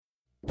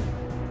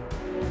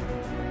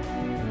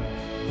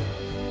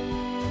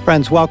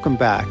Friends, welcome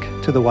back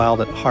to the Wild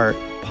at Heart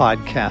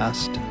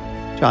podcast.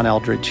 John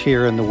Eldredge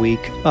here in the week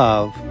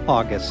of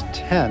August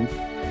 10th,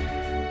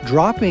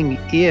 dropping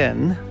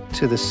in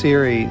to the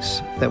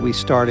series that we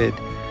started.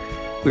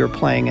 We were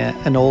playing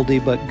an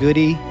oldie but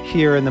goodie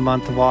here in the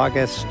month of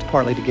August,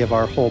 partly to give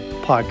our whole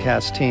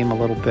podcast team a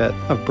little bit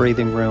of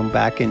breathing room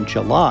back in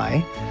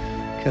July,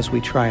 because we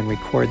try and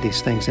record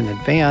these things in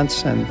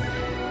advance, and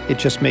it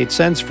just made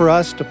sense for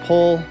us to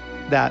pull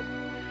that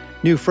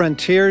New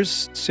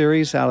Frontiers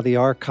series out of the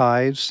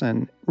archives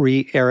and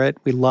re-air it.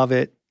 We love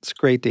it. It's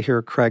great to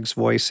hear Craig's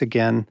voice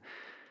again.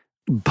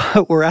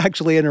 But we're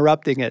actually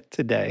interrupting it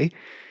today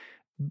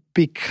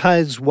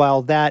because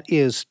while that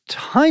is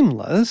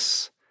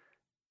timeless,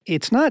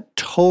 it's not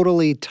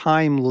totally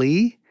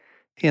timely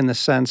in the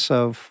sense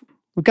of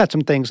we've got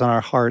some things on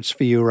our hearts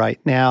for you right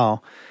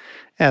now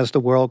as the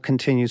world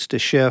continues to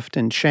shift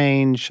and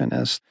change, and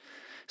as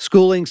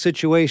schooling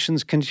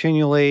situations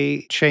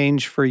continually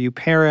change for you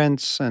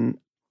parents. And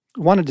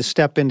wanted to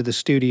step into the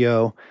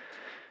studio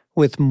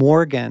with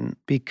Morgan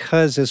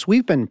because as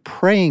we've been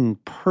praying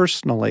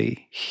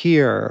personally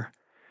here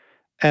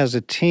as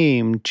a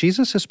team,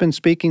 Jesus has been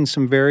speaking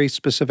some very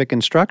specific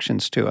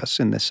instructions to us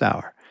in this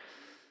hour.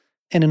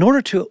 And in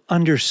order to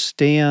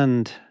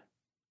understand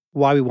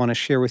why we want to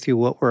share with you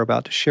what we're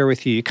about to share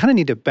with you, you kind of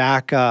need to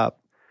back up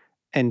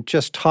and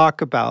just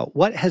talk about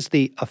what has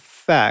the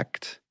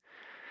effect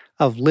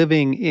of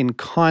living in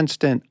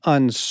constant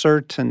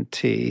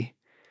uncertainty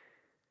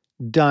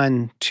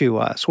done to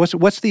us?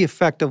 What's the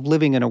effect of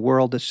living in a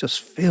world that's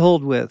just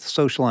filled with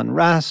social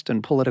unrest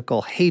and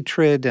political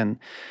hatred and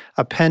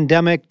a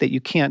pandemic that you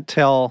can't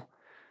tell,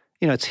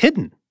 it's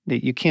hidden,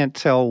 that you can't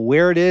tell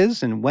where it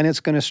is and when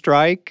it's going to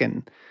strike?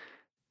 And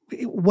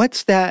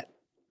what's that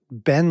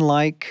been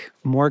like,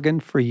 Morgan,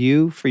 for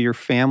you, for your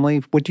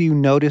family? What do you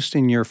notice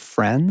in your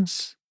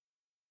friends?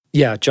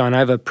 Yeah, John, I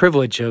have a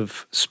privilege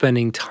of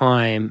spending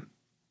time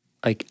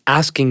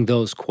asking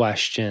those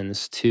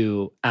questions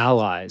to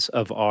allies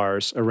of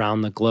ours around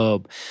the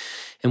globe.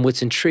 And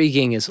what's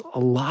intriguing is a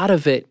lot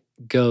of it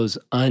goes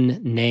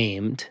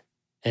unnamed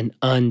and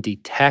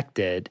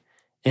undetected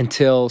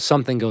until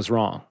something goes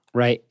wrong,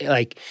 right?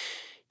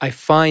 I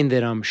find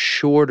that I'm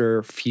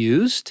shorter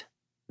fused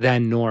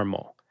than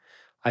normal.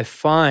 I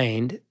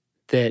find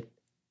that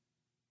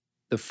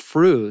the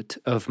fruit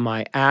of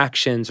my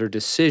actions or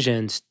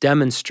decisions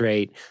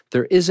demonstrate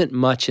there isn't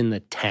much in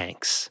the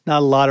tanks. Not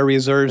a lot of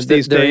reserves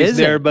these days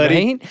there,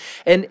 buddy.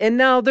 Right? And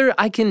now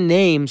I can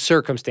name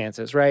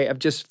circumstances, right? I've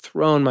just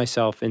thrown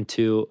myself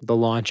into the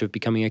launch of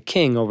becoming a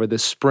king over the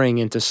spring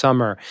into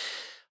summer,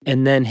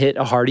 and then hit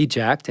a hard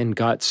eject and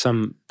got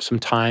some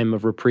time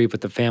of reprieve with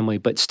the family.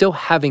 But still,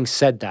 having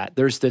said that,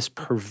 there's this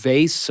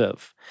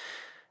pervasive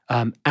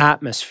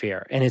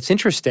atmosphere. And it's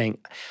interesting.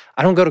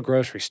 I don't go to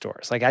grocery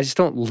stores. I just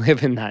don't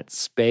live in that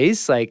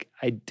space. I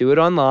do it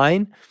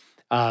online,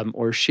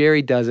 or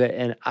Sherry does it.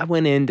 And I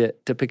went in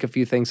to pick a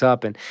few things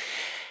up, and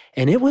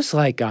it was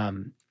like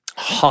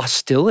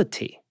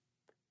hostility.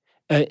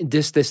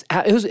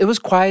 It was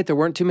quiet. There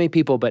weren't too many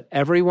people, but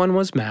everyone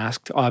was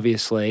masked,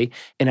 obviously.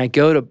 And I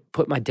go to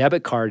put my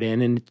debit card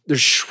in, and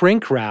there's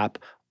shrink wrap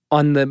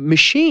on the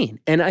machine.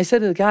 And I said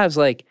to the guy, I was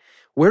like,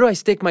 where do I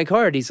stick my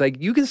card? He's like,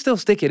 you can still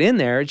stick it in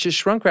there. It's just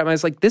shrunk wrap. And I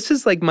was like, this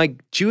is like my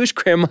Jewish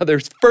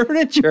grandmother's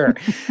furniture.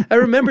 I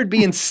remembered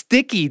being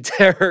sticky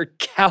to her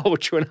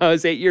couch when I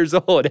was 8 years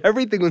old.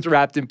 Everything was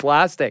wrapped in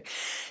plastic.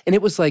 And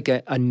it was like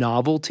a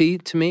novelty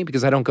to me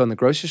because I don't go in the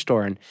grocery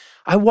store. And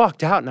I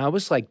walked out and I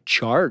was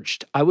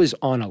charged. I was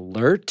on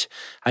alert.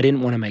 I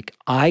didn't want to make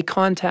eye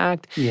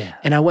contact. Yeah.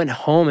 And I went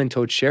home and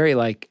told Sherry,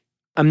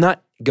 I'm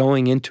not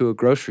going into a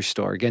grocery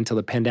store again until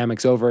the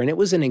pandemic's over. And it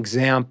was an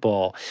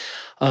example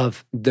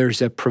of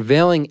there's a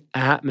prevailing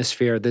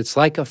atmosphere that's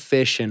like a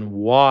fish in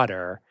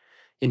water,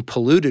 in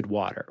polluted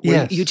water.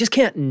 Yes. You just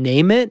can't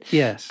name it.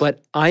 Yes.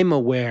 But I'm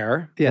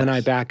aware yes. when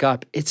I back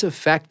up, it's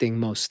affecting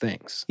most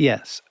things.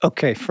 Yes.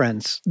 Okay,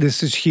 friends,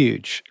 this is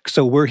huge.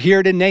 So we're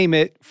here to name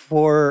it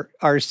for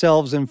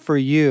ourselves and for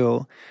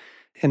you,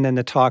 and then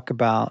to talk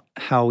about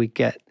how we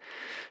get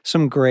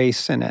some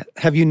grace in it.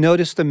 Have you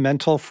noticed the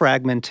mental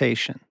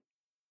fragmentation?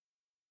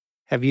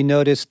 Have you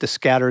noticed the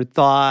scattered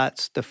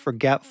thoughts, the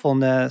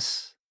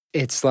forgetfulness?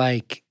 It's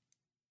like,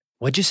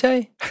 what'd you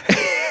say?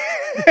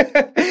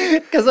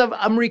 Because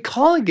I'm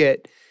recalling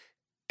it.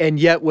 And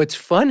yet what's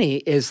funny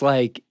is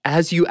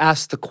as you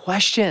ask the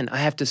question, I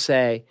have to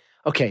say,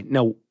 okay,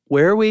 no,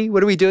 where are we?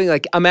 What are we doing?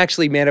 I'm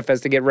actually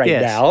manifesting it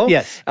right now.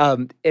 Yes.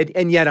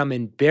 And yet I'm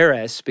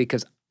embarrassed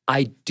because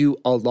I do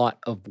a lot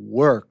of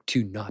work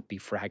to not be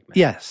fragmented.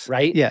 Yes.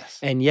 Right? Yes.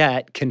 And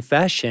yet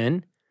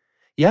confession,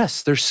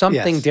 yes, there's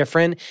something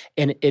different,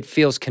 and it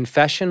feels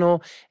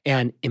confessional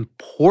and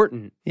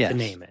important to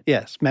name it.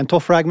 Yes.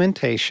 Mental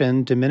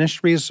fragmentation,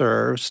 diminished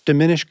reserves,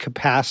 diminished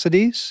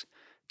capacities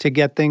to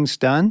get things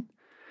done,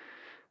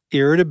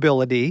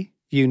 irritability,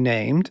 you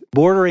named,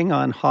 bordering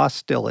on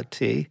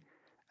hostility,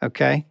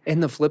 okay?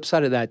 And the flip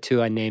side of that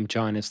too, I named,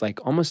 John, is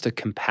almost a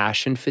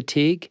compassion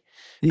fatigue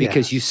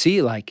because you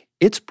see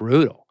it's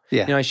brutal.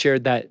 Yeah. I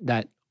shared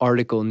that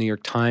article in New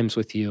York Times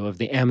with you of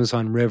the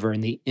Amazon River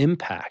and the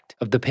impact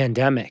of the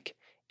pandemic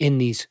in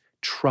these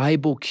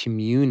tribal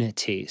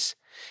communities.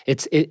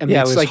 It's like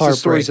the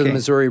stories of the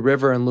Missouri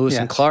River and Lewis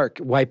and Clark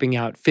wiping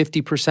out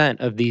 50%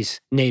 of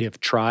these native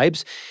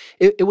tribes.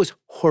 It was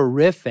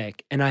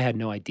horrific, and I had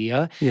no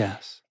idea.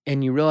 Yes.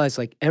 And you realize,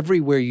 like,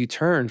 everywhere you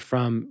turn,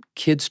 from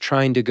kids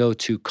trying to go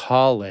to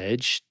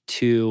college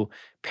to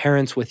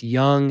parents with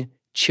young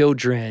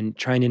children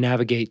trying to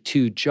navigate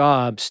 2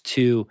 jobs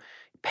to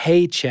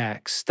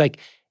paychecks, like,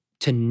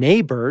 to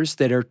neighbors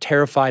that are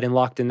terrified and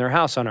locked in their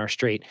house on our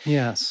street.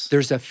 Yes.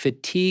 There's a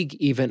fatigue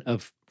even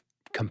of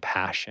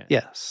compassion.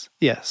 Yes.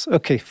 Yes.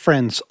 Okay,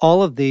 friends,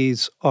 all of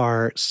these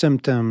are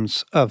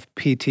symptoms of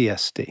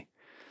PTSD.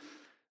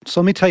 So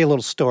let me tell you a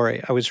little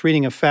story. I was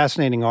reading a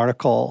fascinating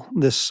article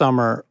this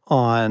summer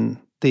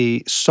on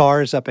the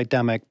SARS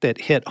epidemic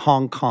that hit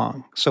Hong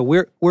Kong. So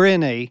we're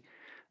in a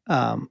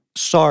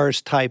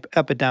SARS-type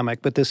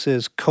epidemic, but this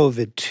is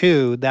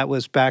COVID-2. That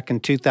was back in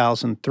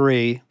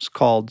 2003. It's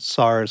called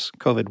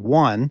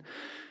SARS-CoV-1.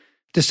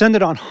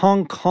 Descended on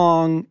Hong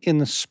Kong in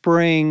the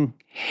spring,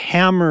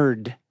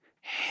 hammered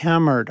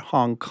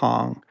Hong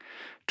Kong.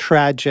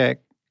 Tragic,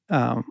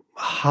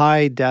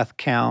 high death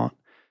count.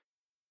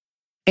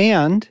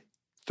 And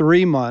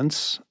 3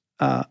 months,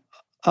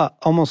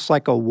 almost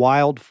like a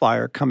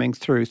wildfire coming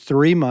through,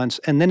 3 months,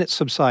 and then it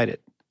subsided,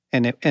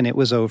 and it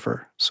was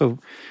over. So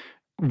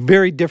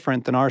very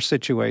different than our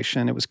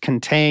situation. It was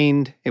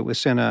contained. It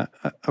was in a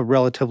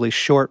relatively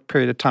short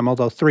period of time,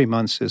 although 3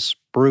 months is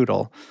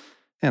brutal,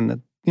 and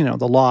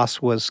the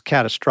loss was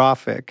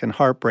catastrophic and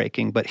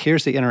heartbreaking. But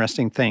here's the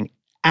interesting thing: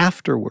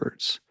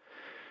 afterwards,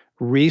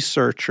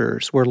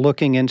 researchers were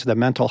looking into the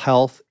mental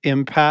health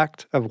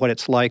impact of what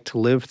it's like to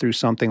live through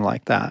something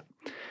like that.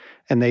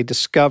 And they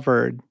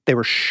discovered, they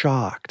were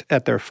shocked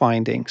at their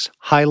findings.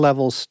 High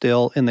levels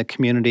still in the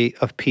community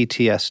of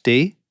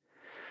PTSD,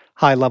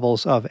 high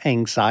levels of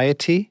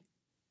anxiety,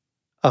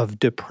 of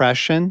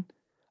depression,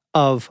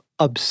 of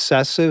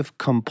obsessive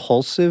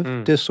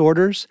compulsive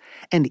disorders,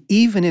 and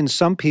even in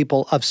some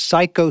people of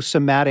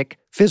psychosomatic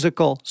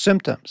physical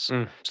symptoms.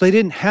 So they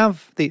didn't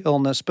have the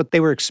illness, but they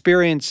were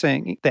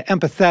experiencing the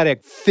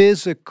empathetic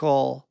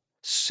physical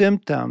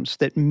symptoms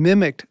that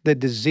mimicked the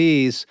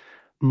disease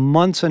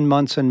months and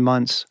months and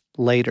months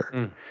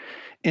later.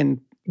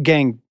 And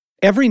gang,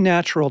 every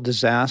natural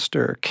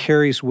disaster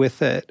carries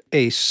with it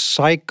a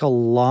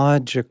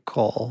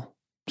psychological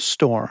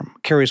storm,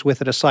 carries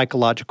with it a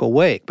psychological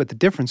wake. But the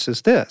difference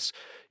is this: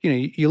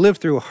 you live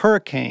through a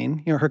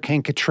hurricane.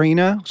 Hurricane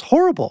Katrina was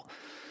horrible.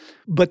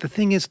 But the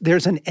thing is,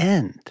 there's an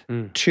end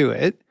to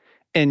it.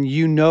 And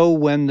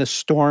when the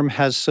storm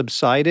has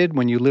subsided,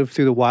 when you live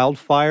through the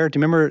wildfire. Do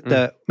you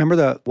remember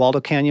the Waldo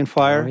Canyon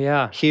fire? Oh,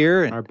 yeah.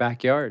 Here in our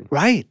backyard.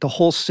 Right. The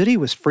whole city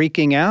was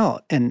freaking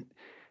out. And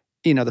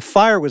the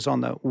fire was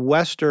on the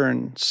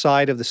western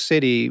side of the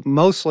city,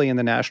 mostly in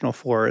the National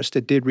Forest.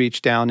 It did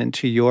reach down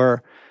into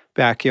your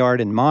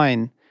backyard and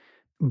mine.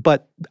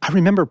 But I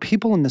remember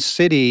people in the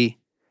city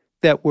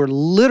that were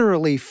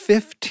literally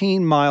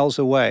 15 miles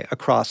away,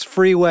 across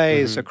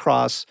freeways,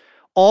 across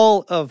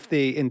all of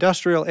the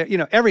industrial,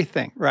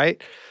 everything,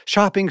 right?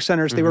 Shopping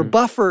centers, they were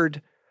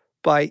buffered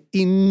by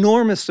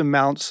enormous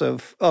amounts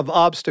of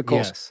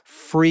obstacles,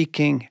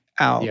 freaking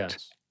out,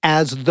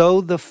 as though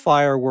the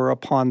fire were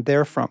upon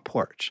their front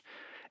porch.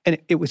 And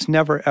it was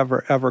never,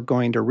 ever, ever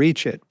going to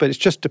reach it. But it's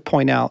just to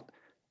point out,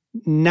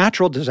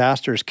 natural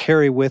disasters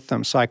carry with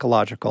them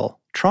psychological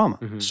trauma,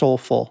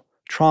 soulful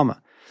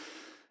trauma.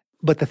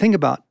 But the thing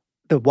about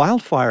the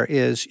wildfire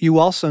is you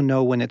also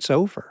know when it's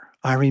over.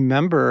 I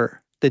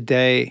remember the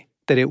day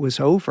that it was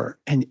over,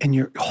 and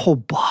your whole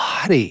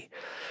body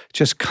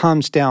just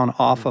comes down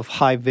off of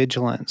high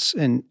vigilance,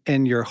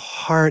 and your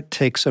heart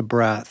takes a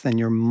breath, and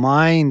your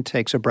mind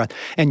takes a breath,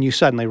 and you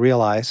suddenly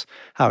realize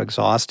how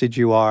exhausted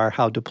you are,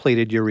 how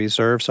depleted your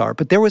reserves are.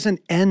 But there was an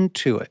end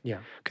to it. Yeah.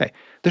 Okay.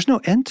 There's no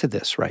end to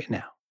this right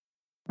now.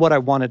 What I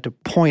wanted to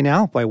point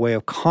out by way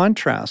of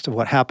contrast of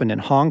what happened in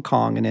Hong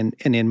Kong and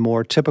in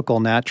more typical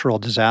natural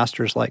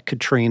disasters like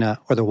Katrina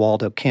or the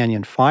Waldo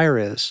Canyon fire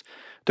is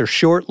they're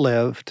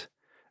short-lived,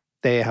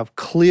 they have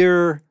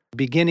clear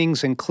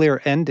beginnings and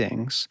clear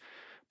endings,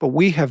 but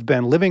we have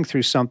been living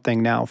through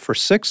something now for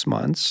 6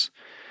 months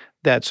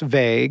that's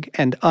vague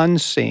and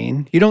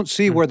unseen. You don't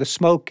see where the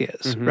smoke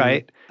is,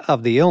 right,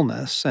 of the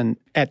illness. And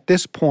at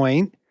this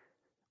point,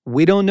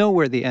 we don't know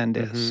where the end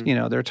is.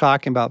 They're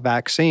talking about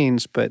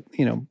vaccines, but,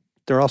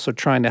 they're also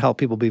trying to help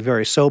people be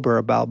very sober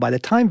about by the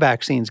time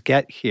vaccines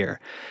get here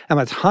and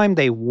by the time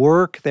they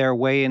work their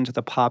way into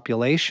the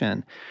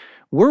population,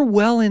 we're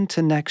well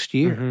into next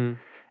year.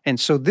 And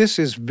so this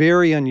is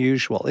very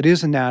unusual. It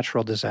is a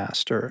natural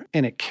disaster,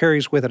 and it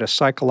carries with it a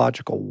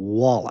psychological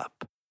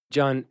wallop.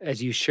 John,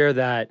 as you share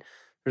that,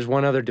 there's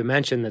one other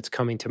dimension that's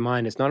coming to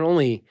mind. Is not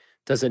only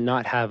does it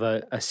not have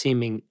a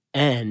seeming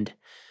end,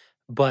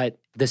 but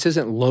this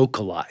isn't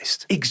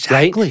localized.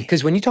 Exactly.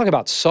 Because when you talk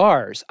about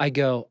SARS, I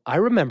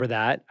remember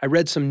that. I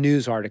read some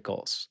news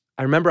articles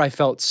I remember I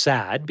felt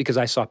sad because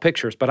I saw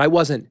pictures, but I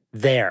wasn't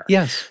there.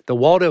 Yes. The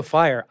Waldo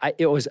fire,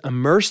 it was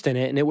immersed in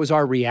it, and it was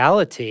our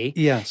reality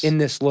Yes. in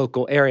this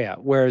local area.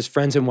 Whereas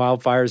Friends in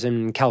Wildfires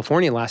in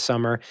California last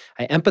summer,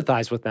 I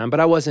empathized with them, but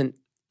I wasn't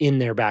in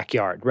their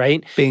backyard,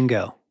 right?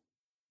 Bingo.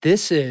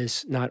 This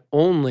is not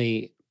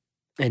only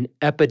an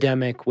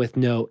epidemic with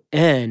no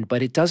end,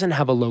 but it doesn't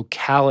have a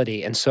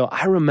locality. And so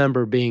I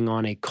remember being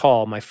on a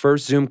call, my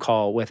first Zoom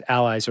call with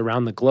allies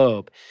around the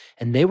globe,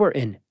 and they were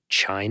in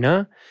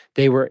China,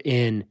 they were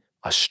in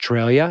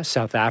Australia,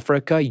 South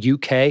Africa,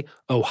 UK,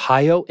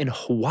 Ohio, and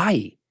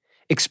Hawaii,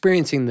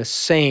 experiencing the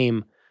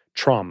same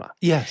trauma.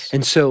 Yes.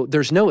 And so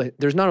there's not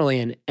only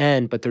an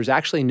end, but there's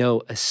actually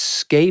no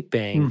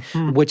escaping,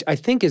 which I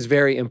think is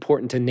very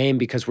important to name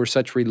because we're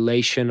such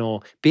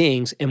relational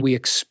beings and we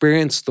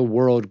experience the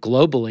world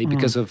globally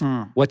because of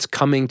what's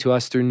coming to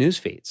us through news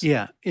feeds.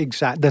 Yeah,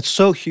 exactly. That's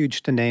so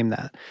huge to name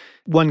that.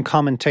 One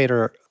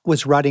commentator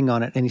was writing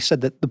on it, and he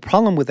said that the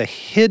problem with a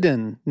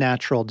hidden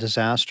natural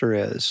disaster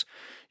is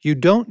you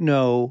don't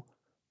know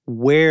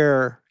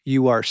where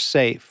you are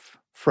safe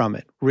from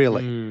it,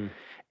 really.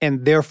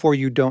 And therefore,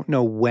 you don't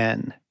know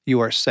when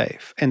you are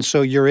safe. And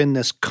so you're in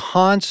this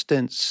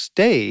constant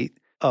state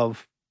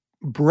of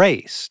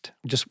braced.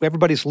 Just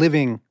everybody's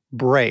living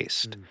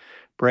braced.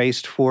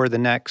 Braced for the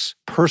next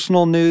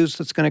personal news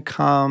that's going to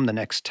come, the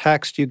next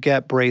text you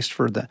get, braced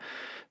for the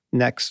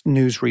next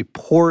news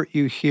report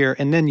you hear.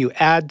 And then you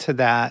add to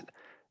that,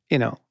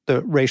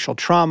 the racial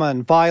trauma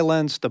and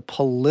violence, the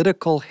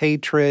political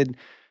hatred,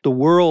 the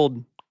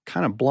world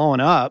kind of blowing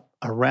up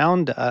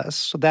around us.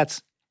 So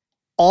that's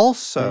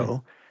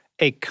also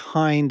a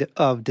kind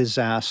of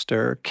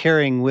disaster,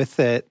 carrying with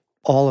it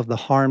all of the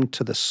harm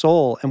to the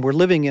soul. And we're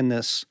living in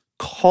this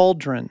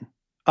cauldron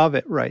of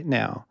it right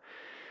now.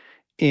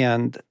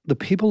 And the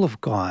people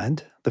of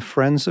God, the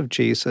friends of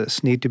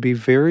Jesus, need to be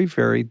very,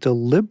 very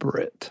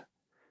deliberate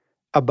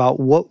about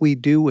what we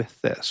do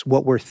with this,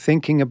 what we're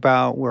thinking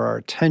about, where our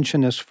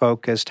attention is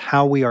focused,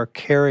 how we are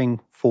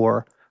caring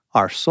for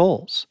our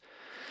souls.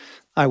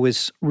 I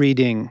was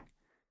reading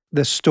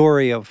the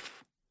story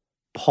of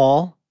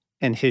Paul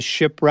and his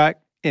shipwreck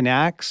in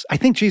Acts. I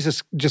think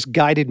Jesus just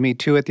guided me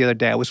to it the other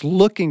day. I was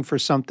looking for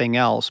something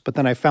else, but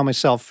then I found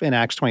myself in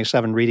Acts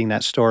 27 reading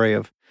that story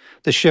of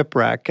the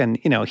shipwreck, and,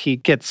 he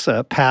gets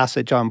a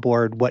passage on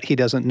board what he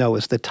doesn't know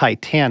is the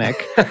Titanic,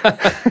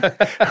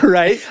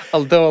 right?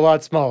 Although a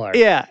lot smaller.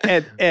 Yeah,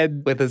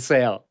 and with a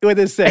sail. With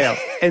a sail.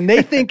 And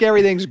they think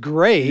everything's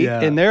great,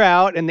 and they're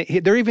out, and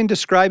they're even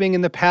describing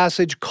in the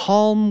passage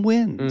calm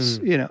winds,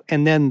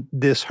 and then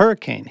this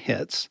hurricane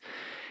hits.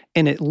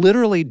 And it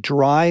literally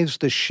drives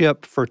the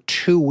ship for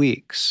 2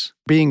 weeks,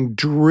 being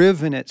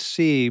driven at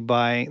sea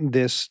by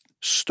this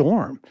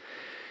storm.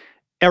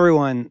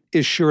 Everyone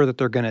is sure that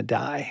they're going to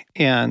die.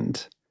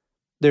 And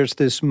there's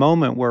this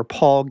moment where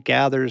Paul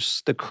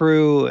gathers the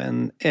crew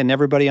and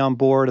everybody on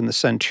board and the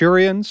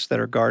centurions that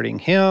are guarding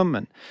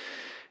him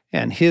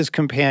and his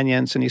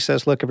companions. And he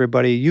says, look,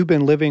 everybody, you've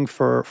been living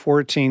for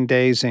 14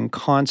 days in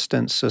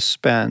constant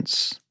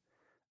suspense.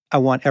 I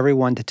want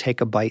everyone to take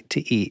a bite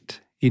to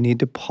eat. You need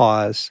to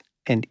pause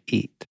and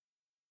eat.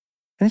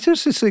 And it's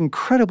just this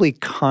incredibly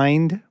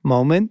kind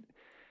moment.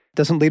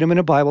 Doesn't lead them in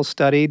a Bible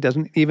study,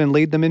 doesn't even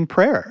lead them in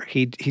prayer.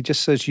 He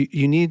just says,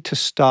 you need to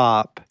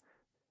stop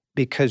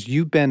because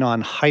you've been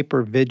on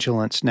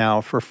hypervigilance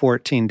now for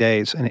 14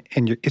 days and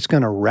it's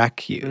going to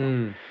wreck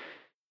you.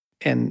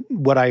 And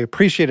what I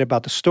appreciate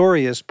about the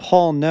story is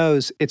Paul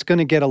knows it's going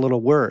to get a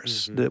little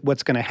worse.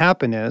 What's going to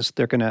happen is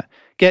they're going to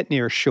get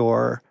near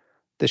shore,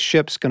 the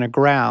ship's going to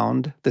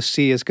ground, the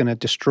sea is going to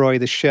destroy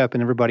the ship,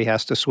 and everybody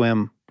has to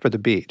swim for the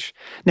beach.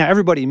 Now,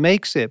 everybody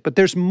makes it, but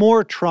there's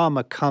more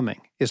trauma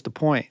coming, is the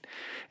point.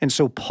 And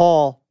so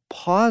Paul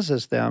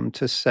pauses them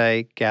to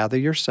say, gather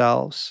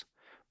yourselves,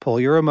 pull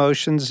your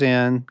emotions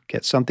in,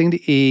 get something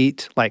to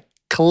eat, like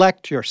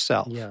collect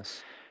yourself.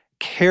 Yes.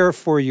 Care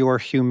for your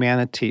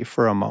humanity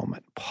for a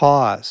moment.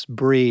 Pause,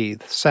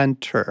 breathe,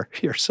 center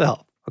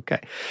yourself. Okay.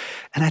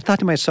 And I thought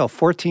to myself,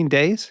 14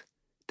 days?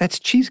 That's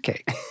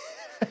cheesecake.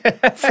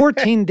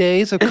 14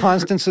 days of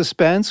constant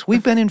suspense.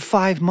 We've been in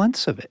 5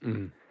 months of it.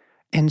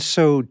 And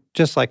so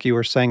just like you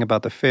were saying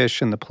about the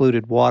fish and the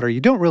polluted water,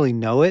 you don't really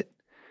know it,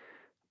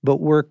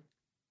 but we're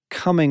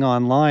coming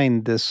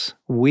online this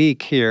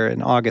week here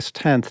in August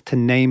 10th to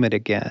name it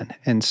again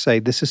and say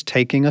this is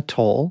taking a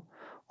toll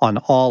on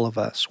all of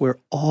us. We're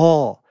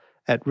all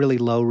at really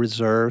low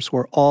reserves.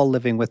 We're all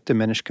living with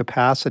diminished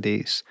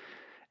capacities.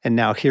 And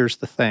now here's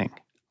the thing.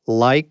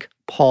 Like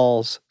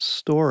Paul's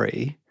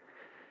story,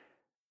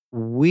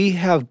 we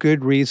have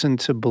good reason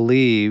to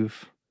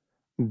believe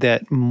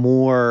that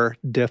more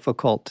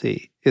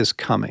difficulty is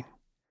coming.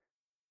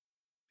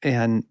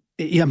 And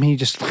you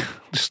just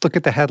look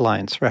at the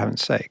headlines, for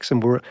heaven's sakes.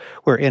 And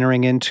we're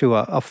entering into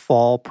a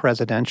fall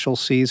presidential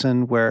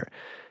season where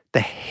the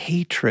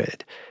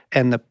hatred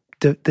and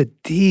the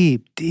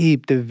deep,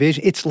 deep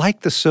division, it's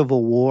like the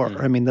Civil War.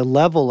 I mean, the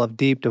level of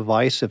deep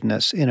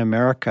divisiveness in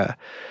America.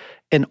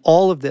 And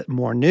all of that,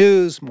 more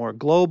news, more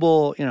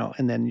global,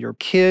 and then your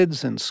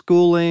kids and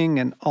schooling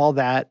and all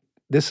that,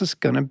 this is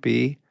going to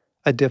be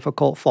a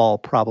difficult fall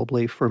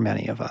probably for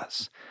many of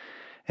us.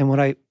 And what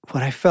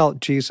I felt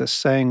Jesus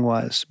saying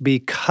was,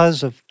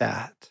 because of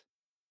that,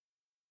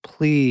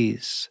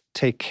 please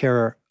take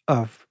care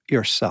of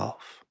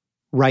yourself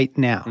right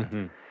now.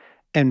 Mm-hmm.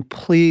 And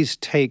please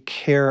take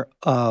care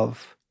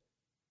of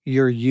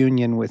your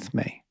union with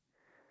me.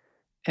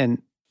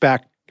 And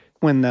back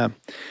when the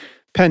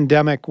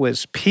pandemic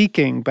was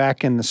peaking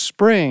back in the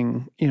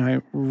spring, I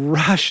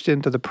rushed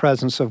into the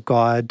presence of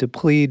God to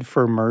plead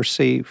for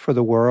mercy for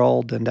the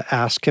world and to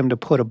ask him to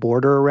put a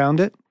border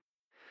around it.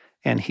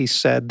 And he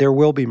said, there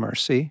will be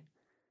mercy.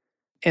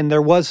 And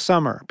there was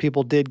summer.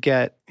 People did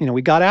get,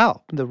 we got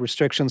out. The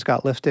restrictions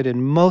got lifted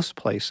in most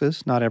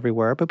places, not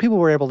everywhere, but people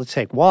were able to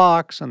take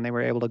walks and they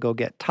were able to go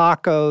get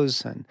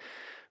tacos. And,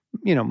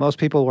 most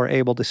people were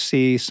able to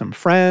see some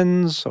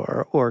friends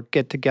or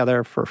get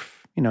together for,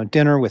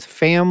 dinner with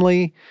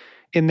family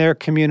in their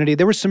community.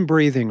 There was some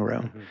breathing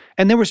room. Mm-hmm.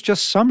 And there was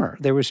just summer.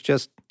 There was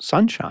just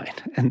sunshine,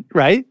 and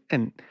right?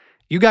 And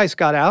you guys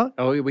got out.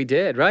 Oh, we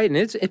did, right? And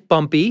it's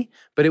bumpy,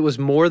 but it was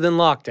more than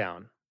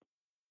lockdown.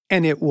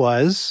 And it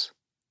was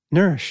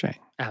nourishing.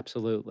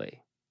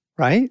 Absolutely.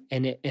 Right?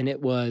 And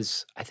it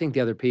was, I think the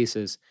other piece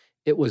is,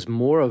 it was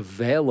more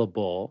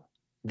available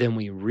than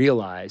we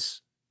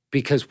realized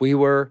because we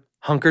were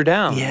hunkered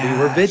down. Yes,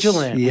 we were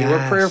vigilant. yes. We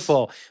were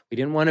prayerful. We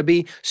didn't want to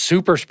be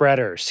super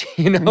spreaders,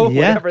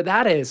 whatever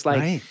that is.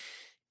 Right.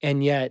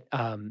 And yet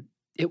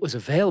it was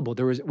available.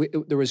 There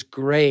was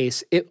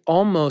grace. It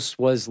almost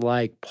was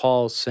like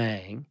Paul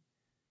saying,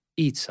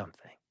 eat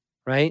something,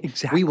 right?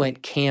 Exactly. We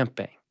went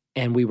camping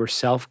and we were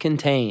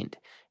self-contained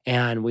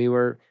and we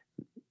were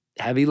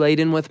heavy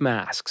laden with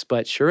masks,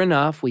 but sure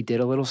enough, we did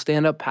a little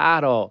stand-up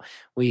paddle.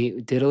 We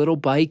did a little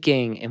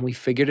biking and we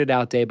figured it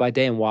out day by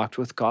day and walked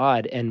with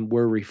God and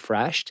were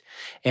refreshed.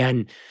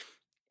 And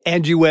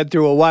you went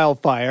through a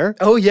wildfire.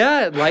 Oh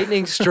yeah,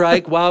 lightning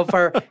strike,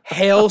 wildfire,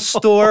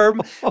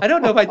 hailstorm. I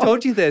don't know if I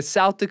told you this.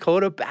 South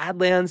Dakota,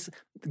 Badlands,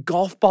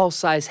 golf ball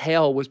size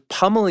hail was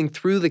pummeling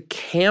through the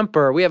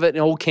camper. We have an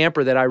old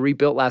camper that I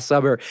rebuilt last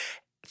summer.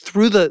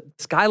 Through the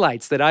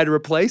skylights that I'd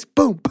replaced,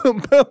 boom, boom,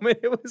 boom. And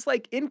it was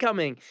like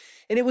incoming.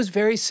 And it was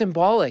very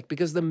symbolic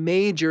because the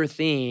major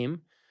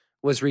theme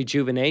was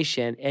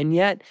rejuvenation. And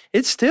yet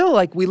it's still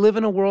like we live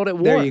in a world at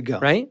war. There you go.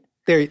 Right?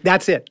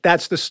 That's it.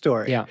 That's the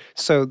story. Yeah.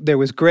 So there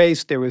was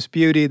grace, there was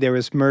beauty, there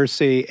was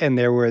mercy, and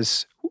there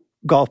was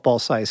golf ball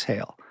size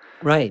hail.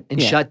 Right. And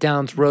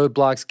shutdowns,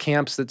 roadblocks,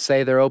 camps that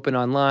say they're open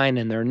online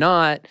and they're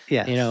not.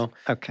 Yes.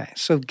 Okay.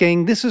 So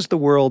gang, this is the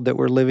world that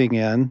we're living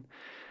in.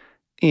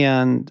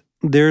 And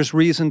there's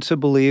reason to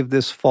believe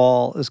this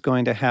fall is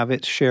going to have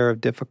its share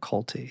of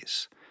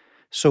difficulties.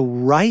 So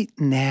right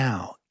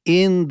now,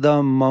 in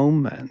the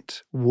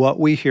moment, what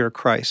we hear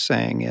Christ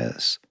saying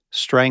is,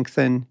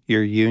 strengthen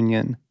your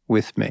union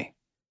with me.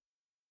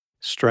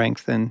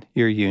 Strengthen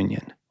your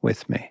union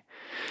with me.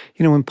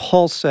 When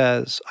Paul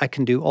says, I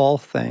can do all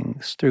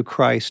things through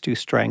Christ who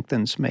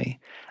strengthens me,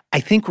 I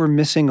think we're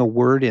missing a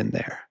word in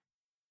there.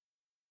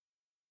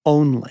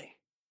 Only.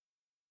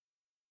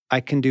 I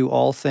can do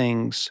all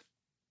things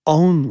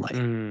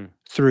only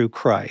through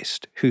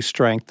Christ who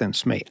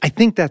strengthens me. I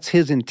think that's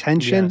his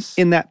intention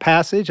in that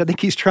passage. I think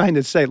he's trying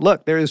to say,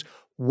 look, there is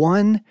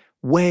one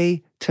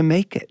way to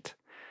make it.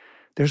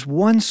 There's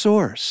one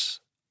source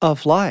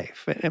of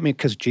life. I mean,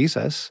 because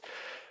Jesus,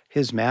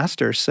 his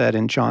master, said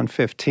in John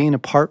 15,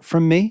 apart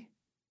from me,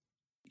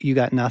 you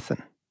got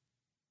nothing.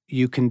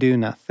 You can do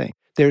nothing.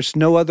 There's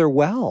no other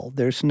well.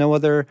 There's no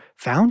other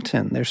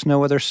fountain. There's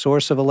no other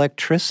source of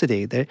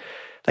electricity.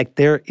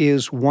 There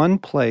is one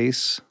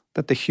place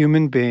that the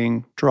human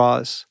being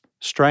draws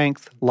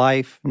strength,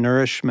 life,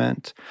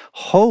 nourishment,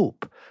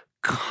 hope,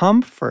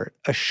 comfort,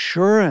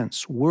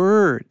 assurance,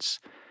 words,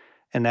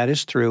 and that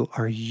is through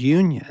our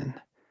union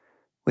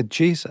with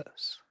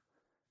Jesus.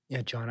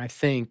 Yeah, John, I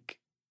think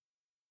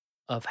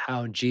of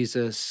how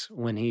Jesus,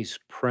 when he's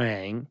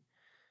praying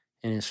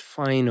in his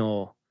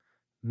final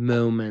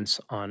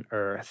moments on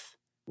earth,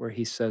 where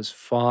he says,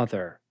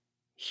 Father,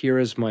 here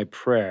is my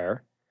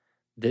prayer,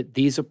 that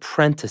these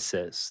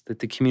apprentices, that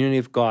the community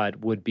of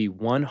God would be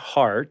one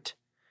heart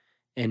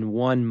and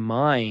one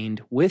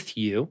mind with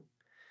you,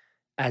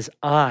 as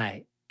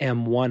I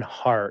am one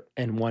heart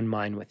and one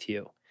mind with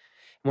you.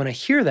 When I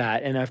hear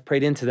that, and I've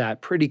prayed into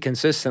that pretty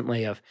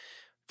consistently of,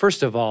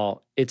 first of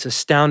all, it's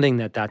astounding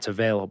that that's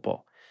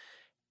available.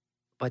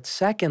 But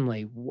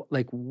secondly,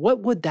 what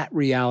would that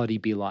reality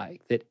be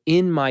like? That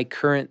in my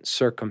current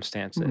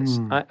circumstances,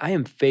 I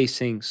am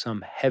facing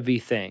some heavy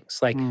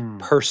things,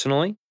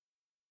 personally,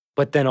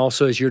 but then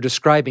also as you're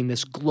describing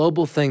this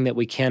global thing that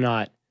we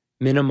cannot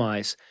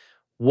minimize,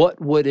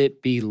 what would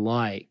it be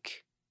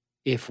like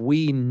if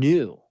we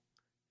knew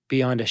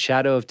beyond a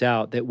shadow of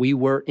doubt that we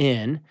were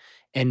in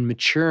and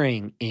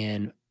maturing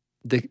in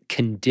the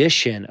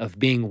condition of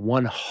being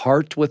one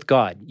heart with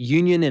God,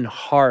 union in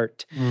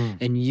heart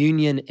and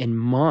union in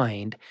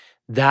mind,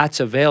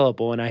 that's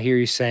available. And I hear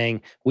you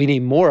saying we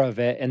need more of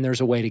it, and there's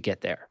a way to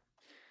get there.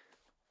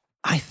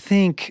 I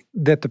think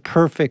that the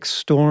perfect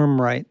storm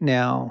right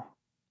now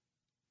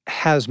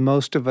has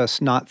most of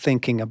us not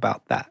thinking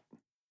about that.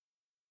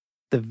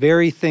 The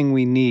very thing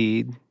we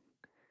need,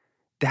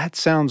 that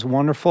sounds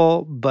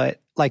wonderful,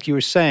 but like you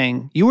were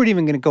saying, you weren't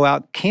even going to go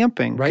out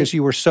camping because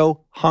you were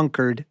so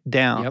hunkered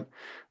down. Yep.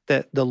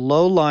 That the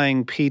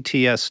low-lying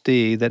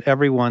PTSD that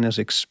everyone is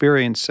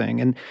experiencing.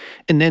 And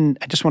then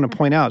I just want to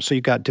point out, so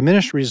you've got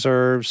diminished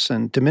reserves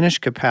and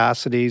diminished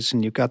capacities,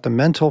 and you've got the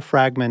mental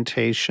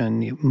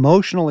fragmentation,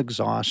 emotional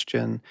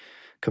exhaustion,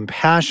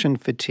 compassion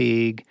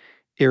fatigue,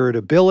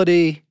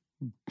 irritability,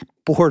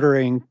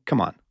 bordering,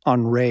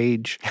 on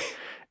rage.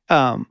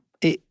 And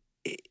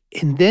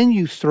then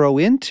you throw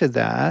into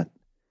that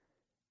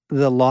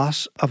the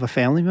loss of a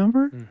family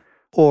member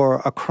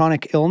or a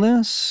chronic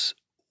illness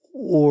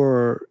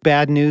or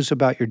bad news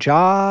about your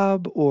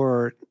job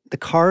or the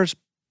car's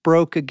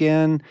broke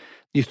again.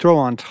 You throw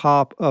on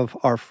top of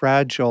our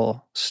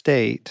fragile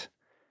state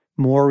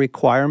more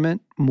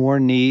requirement, more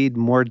need,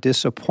 more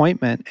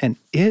disappointment, and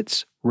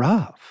it's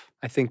rough.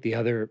 I think the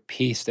other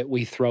piece that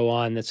we throw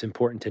on that's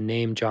important to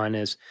name, John,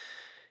 is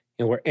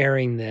we're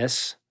airing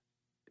this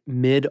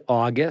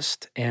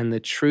mid-August, and the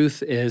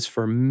truth is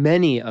for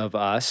many of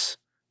us,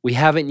 we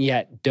haven't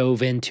yet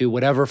dove into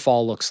whatever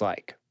fall looks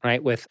like,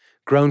 right? With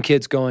grown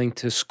kids going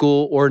to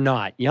school or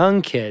not,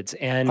 young kids,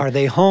 and are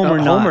they home or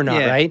not,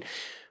 yeah. Right?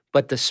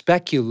 But the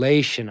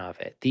speculation of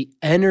it, the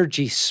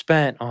energy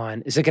spent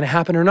on, is it going to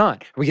happen or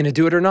not? Are we going to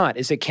do it or not?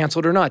 Is it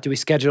canceled or not? Do we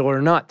schedule it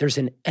or not? There's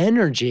an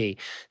energy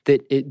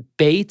that it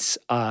baits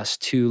us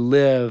to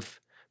live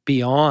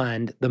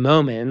beyond the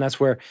moment. And that's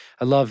where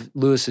I love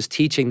Lewis's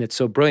teaching that's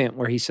so brilliant,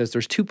 where he says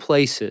there's two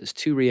places,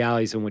 two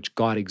realities in which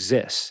God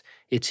exists.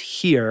 It's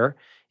here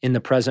in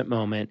the present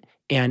moment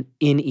and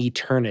in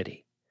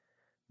eternity.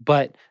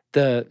 But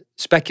the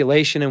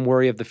speculation and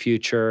worry of the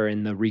future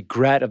and the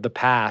regret of the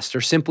past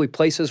are simply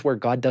places where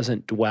God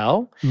doesn't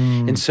dwell.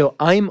 And so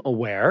I'm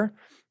aware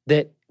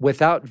that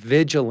without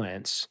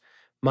vigilance,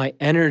 my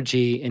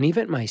energy and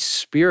even my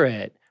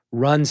spirit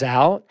runs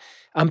out.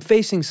 I'm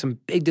facing some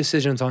big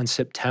decisions on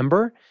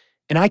September,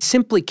 and I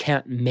simply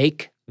can't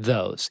make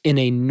those in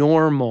a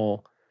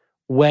normal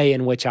way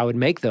in which I would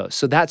make those.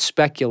 So that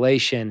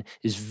speculation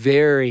is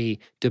very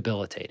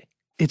debilitating.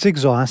 It's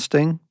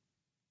exhausting.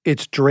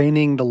 It's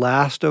draining the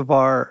last of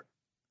our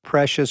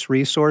precious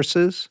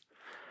resources.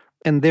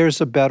 And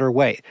there's a better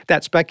way.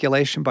 That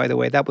speculation, by the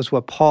way, that was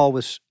what Paul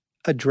was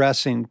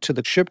addressing to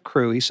the ship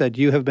crew. He said,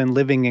 you have been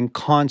living in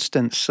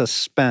constant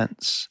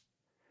suspense.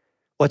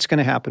 What's going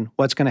to happen?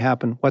 What's going to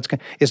happen?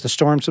 Is the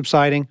storm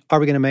subsiding? Are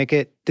we going to make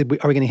it? Are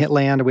we going to hit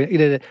land?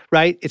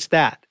 Right? It's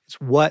that.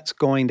 It's what's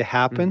going to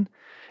happen.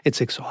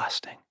 It's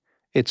exhausting.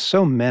 It's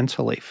so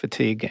mentally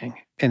fatiguing,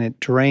 and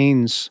it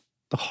drains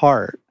the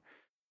heart.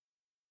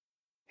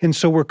 And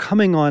so we're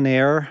coming on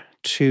air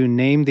to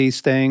name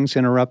these things,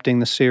 interrupting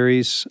the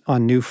series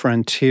on New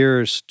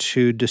Frontiers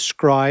to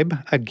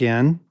describe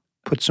again,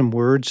 put some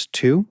words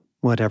to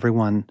what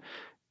everyone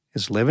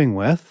is living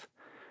with,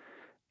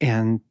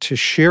 and to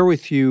share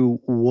with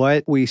you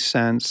what we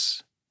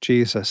sense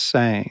Jesus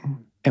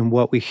saying. And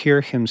what we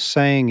hear him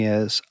saying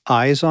is,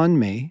 eyes on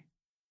me,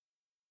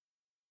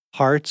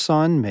 hearts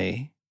on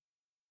me,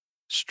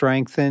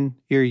 strengthen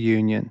your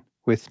union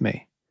with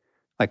me.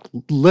 Like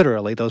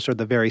literally, those are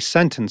the very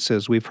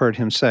sentences we've heard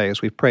him say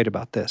as we've prayed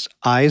about this.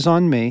 Eyes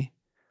on me,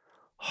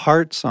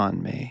 hearts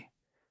on me,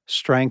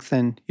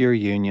 strengthen your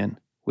union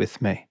with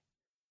me.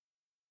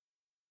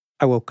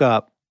 I woke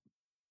up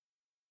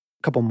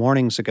a couple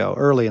mornings ago,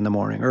 early in the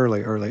morning,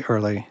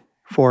 early,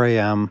 4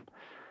 a.m.,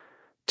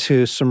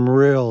 to some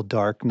real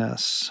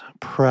darkness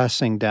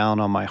pressing down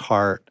on my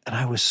heart. And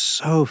I was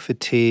so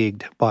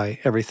fatigued by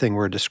everything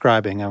we're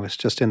describing. I was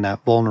just in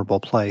that vulnerable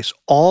place.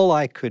 All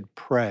I could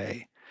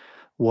pray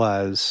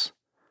was,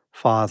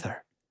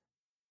 Father,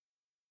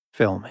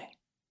 fill me.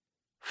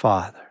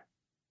 Father,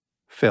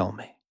 fill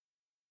me.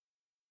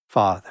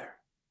 Father,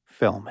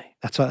 fill me.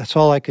 That's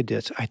all I could do.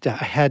 I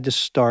had to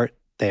start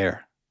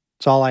there.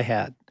 That's all I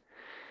had.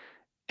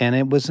 And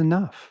it was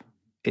enough.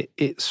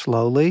 It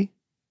slowly,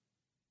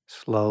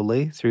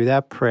 through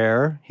that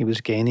prayer, he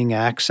was gaining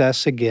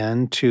access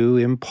again to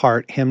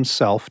impart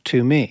himself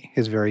to me,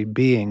 his very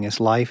being, his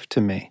life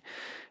to me.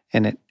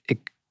 And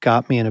it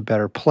got me in a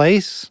better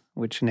place,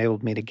 which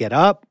enabled me to get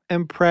up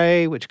and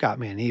pray, which got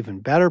me in an even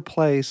better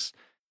place.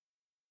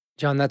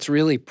 John, that's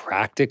really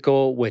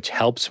practical, which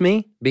helps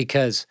me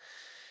because,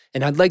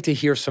 and I'd like to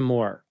hear some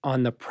more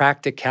on the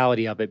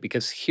practicality of it,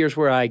 because here's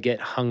where I get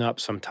hung up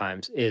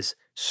sometimes is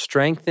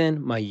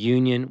strengthen my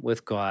union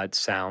with God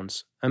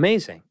sounds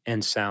amazing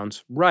and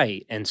sounds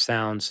right and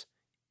sounds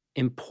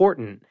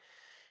important.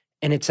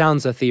 And it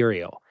sounds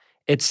ethereal.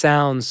 It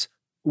sounds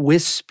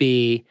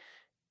wispy,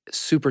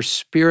 super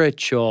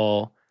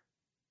spiritual,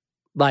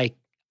 like,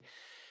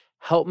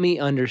 help me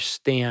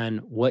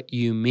understand what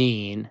you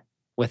mean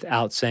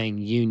without saying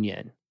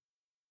union.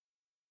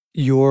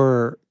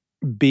 Your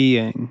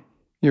being,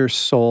 your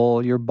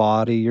soul, your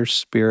body, your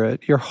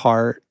spirit, your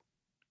heart,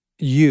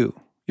 your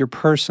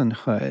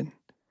personhood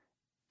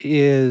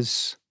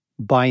is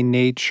by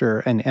nature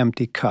an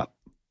empty cup.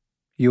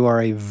 You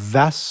are a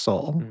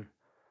vessel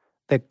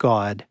that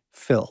God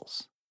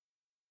fills.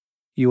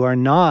 You are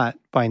not,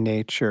 by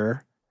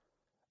nature,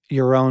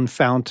 your own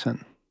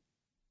fountain.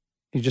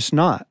 You're just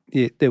not.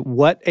 That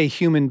what a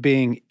human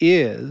being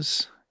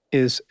is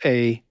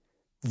a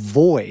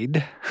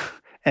void,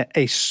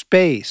 a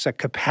space, a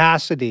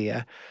capacity,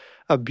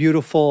 a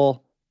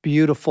beautiful,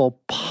 beautiful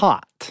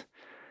pot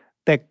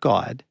that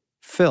God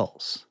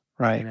fills,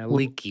 right? And a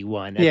leaky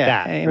one at Yeah,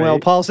 that. and Right? well,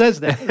 Paul says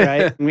that,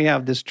 right? We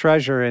have this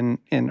treasure in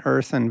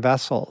earthen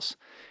vessels.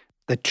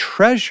 The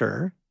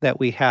treasure that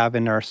we have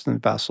in earthen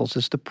vessels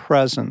is the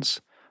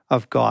presence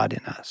of God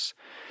in us.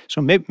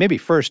 So maybe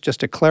first, just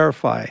to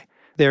clarify,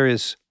 there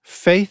is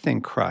faith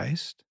in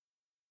Christ,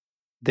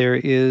 there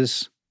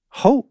is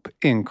hope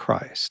in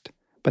Christ,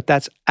 but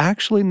that's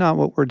actually not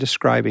what we're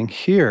describing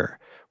here.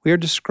 We are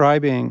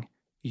describing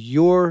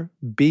your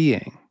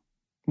being,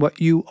 what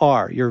you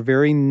are, your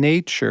very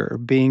nature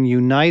being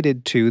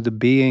united to the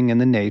being and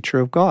the nature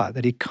of God,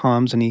 that he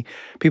comes and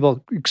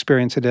people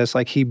experience it as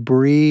like he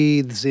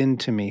breathes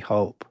into me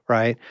hope,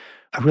 right?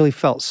 I really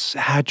felt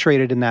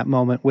saturated in that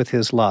moment with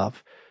his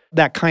love,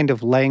 that kind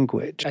of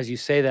language. As you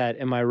say that,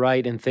 am I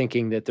right in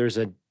thinking that there's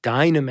a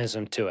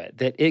dynamism to it,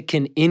 that it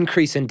can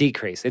increase and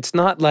decrease? It's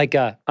not like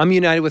I'm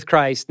united with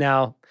Christ,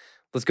 now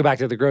let's go back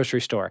to the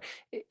grocery store.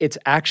 It's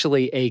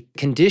actually a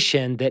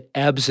condition that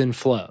ebbs and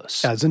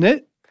flows. Doesn't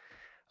it?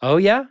 Oh,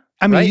 yeah?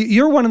 I mean, right?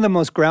 You're one of the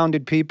most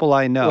grounded people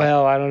I know.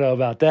 Well, I don't know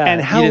about that.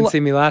 And you didn't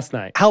see me last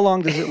night. How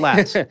long does it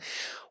last?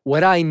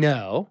 What I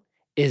know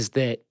is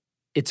that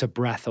it's a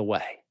breath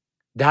away.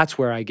 That's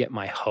where I get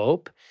my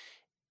hope,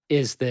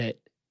 is that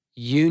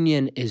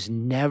union is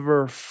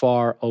never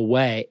far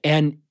away.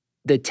 And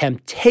the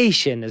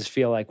temptation is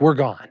feel like we're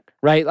gone,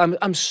 right?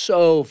 I'm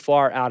so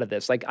far out of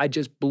this. Like I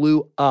just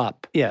blew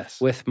up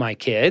with my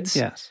kids.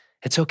 Yes.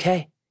 It's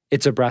okay.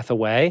 It's a breath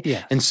away.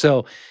 Yes. And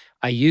so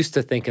I used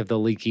to think of the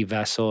leaky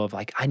vessel of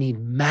like, I need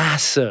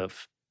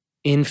massive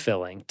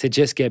infilling to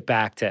just get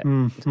back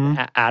to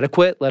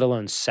adequate, let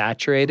alone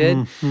saturated.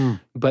 Mm-hmm.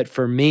 But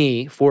for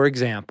me, for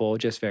example,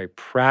 just very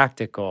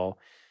practical,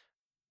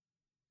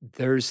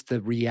 there's the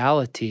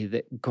reality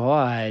that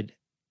God,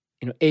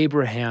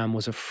 Abraham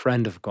was a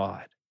friend of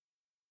God.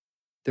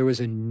 There was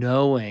a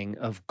knowing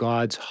of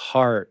God's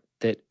heart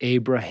that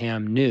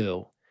Abraham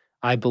knew,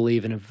 I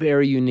believe, in a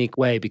very unique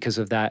way because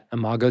of that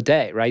Imago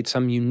Dei, right?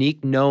 Some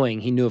unique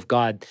knowing he knew of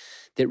God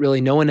that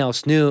really no one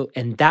else knew,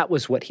 and that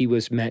was what he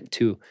was meant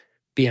to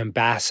be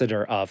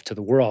ambassador of to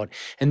the world.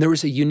 And there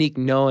was a unique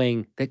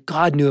knowing that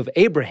God knew of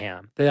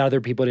Abraham that other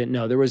people didn't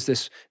know. There was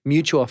this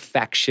mutual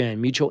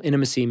affection, mutual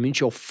intimacy,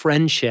 mutual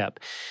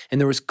friendship.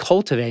 And there was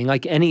cultivating,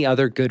 like any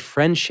other good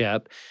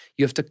friendship,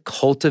 you have to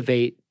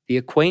cultivate the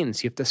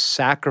acquaintance. You have to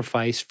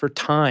sacrifice for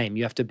time.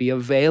 You have to be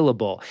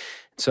available.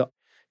 So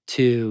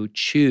to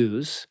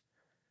choose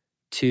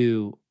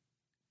to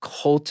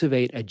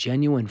cultivate a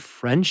genuine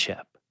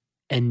friendship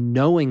and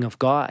knowing of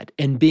God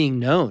and being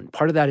known,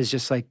 part of that is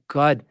just like,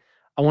 God,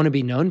 I want to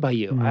be known by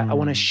you. I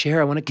want to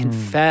share. I want to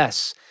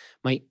confess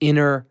my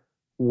inner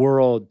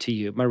world to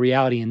you, my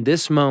reality in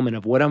this moment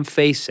of what I'm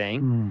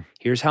facing.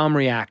 Here's how I'm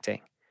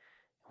reacting.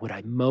 What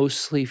I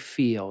mostly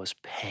feel is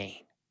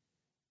pain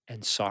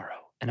and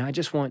sorrow. And I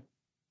just want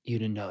you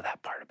to know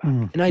that part about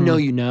me. And I know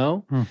you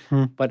know,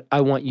 but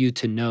I want you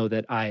to know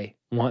that I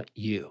want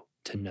you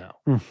to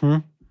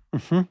know.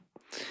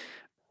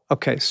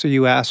 Okay, so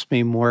you asked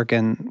me,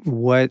 Morgan,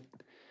 what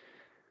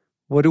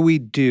do we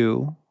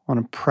do on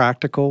a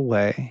practical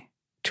way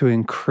to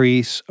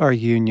increase our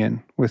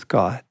union with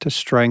God, to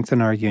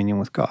strengthen our union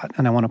with God?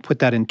 And I want to put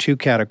that in two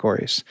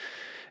categories.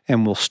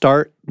 And we'll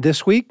start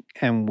this week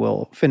and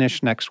we'll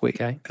finish next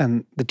week. Okay.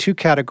 And the two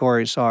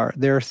categories are,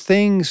 there are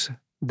things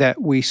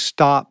that we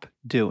stop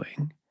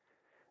doing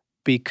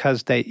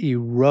because they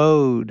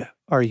erode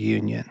our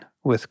union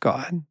with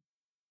God.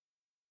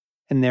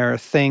 And there are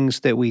things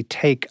that we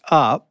take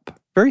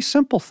up, very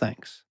simple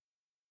things,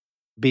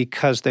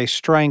 because they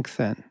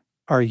strengthen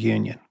our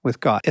union with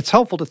God. It's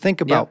helpful to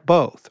think about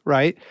both,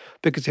 right?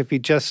 Because if you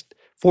just,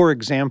 for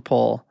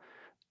example,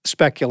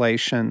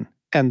 speculation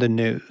and the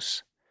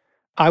news,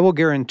 I will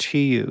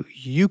guarantee you,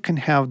 you can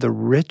have the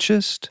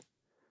richest,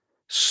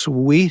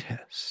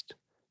 sweetest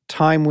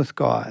time with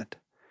God,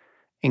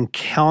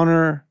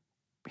 encounter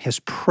His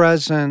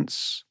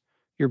presence,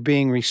 you're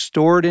being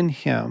restored in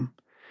Him.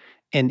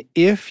 And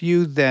if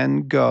you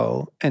then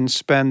go and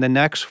spend the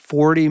next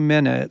 40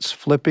 minutes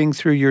flipping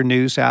through your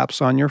news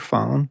apps on your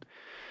phone,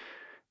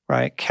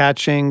 right,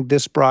 catching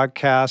this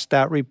broadcast,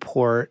 that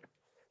report,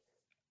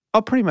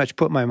 I'll pretty much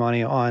put my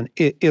money on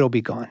it'll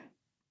be gone.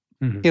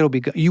 It'll be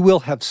gone. You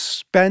will have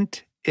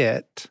spent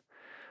it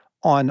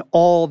on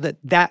all that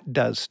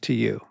does to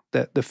you,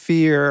 the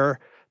fear,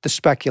 the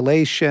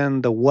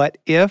speculation, the what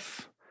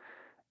if,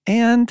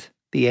 and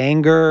the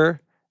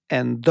anger,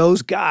 and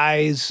those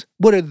guys,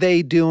 what are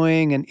they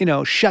doing?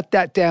 And, shut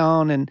that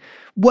down. And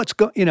what's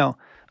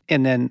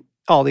and then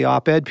all the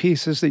op-ed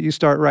pieces that you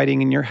start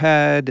writing in your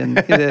head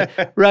and,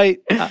 right?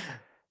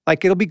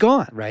 Like it'll be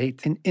gone. Right.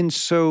 And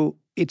so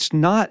it's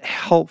not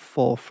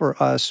helpful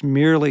for us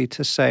merely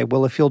to say,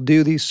 well, if you'll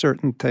do these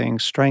certain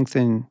things,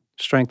 strengthen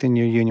strengthen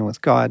your union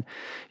with God,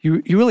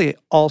 you really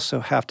also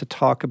have to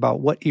talk about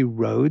what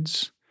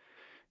erodes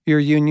your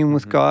union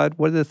with God.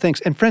 What are the things?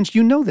 And friends,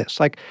 you know this.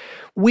 Like,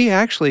 we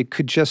actually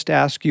could just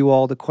ask you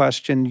all the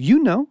question,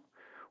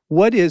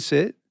 what is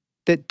it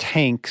that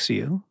tanks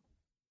you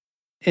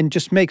and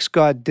just makes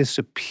God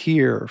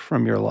disappear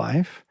from your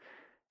life?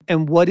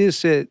 And what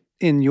is it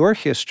in your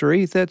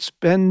history that's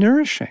been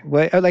nourishing?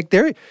 Like,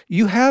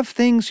 you have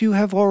things you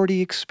have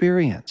already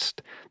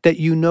experienced that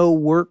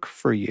work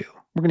for you.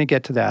 We're going to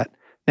get to that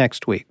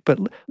next week. But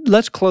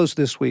let's close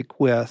this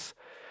week with,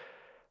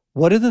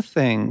 what are the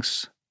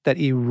things that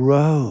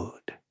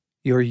erode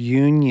your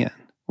union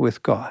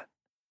with God?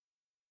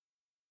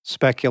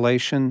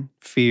 Speculation,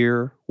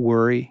 fear,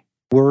 worry.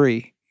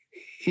 Worry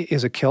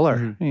is a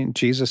killer. I mean,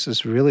 Jesus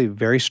is really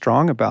very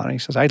strong about it. He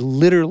says, I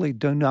literally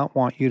do not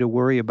want you to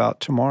worry about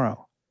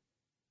tomorrow.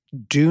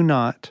 Do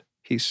not,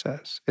 he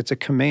says, it's a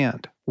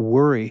command,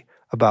 worry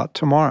about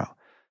tomorrow.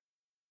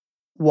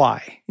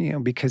 Why?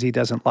 Because he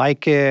doesn't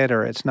like it,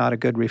 or it's not a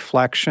good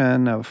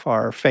reflection of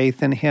our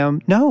faith in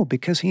him? No,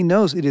 because he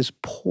knows it is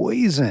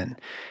poison.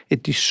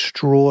 It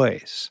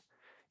destroys.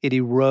 It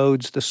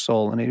erodes the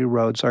soul, and it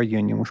erodes our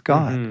union with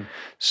God.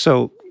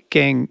 So,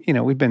 gang,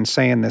 we've been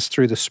saying this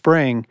through the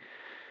spring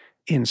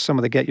in some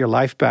of the Get Your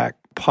Life Back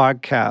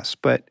podcasts,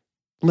 but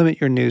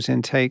limit your news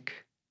intake.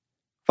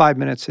 5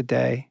 minutes a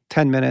day,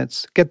 10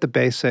 minutes, get the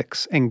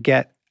basics and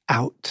get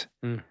out.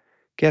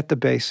 Get the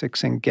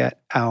basics and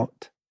get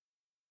out.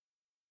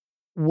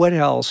 What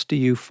else do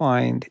you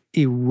find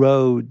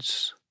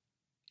erodes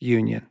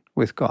union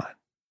with God?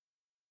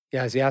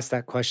 Yeah, as you asked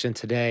that question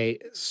today,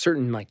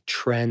 certain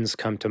trends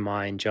come to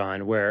mind,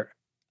 John, where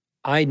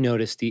I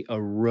noticed the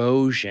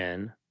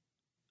erosion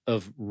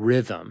of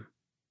rhythm,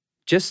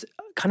 just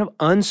kind of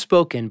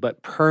unspoken,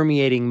 but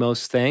permeating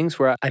most things,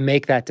 where I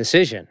make that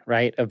decision,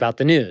 right, about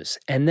the news.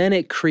 And then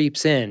it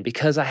creeps in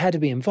because I had to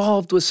be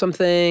involved with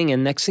something.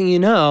 And next thing you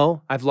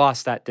know, I've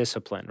lost that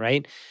discipline,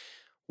 right?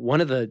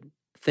 One of the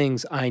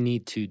things I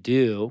need to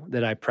do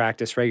that I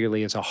practice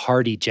regularly is a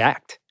hard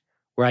eject,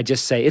 where I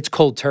just say it's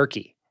cold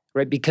turkey,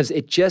 right? Because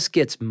it just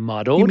gets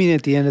muddled. You mean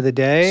at the end of the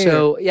day?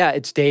 So yeah,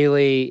 it's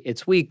daily,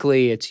 it's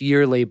weekly, it's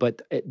yearly,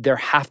 but there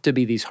have to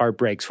be these hard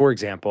breaks. For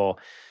example,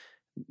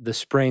 the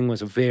spring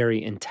was a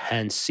very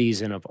intense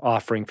season of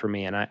offering for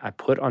me, and I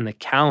put on the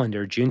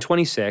calendar June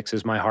 26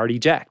 as my hard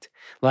eject.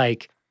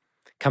 Like,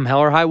 come hell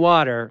or high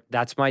water,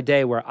 that's my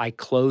day where I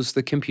close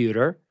the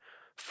computer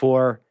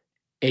for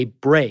a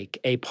break,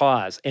 a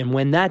pause. And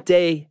when that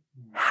day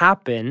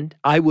happened,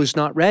 I was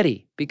not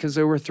ready because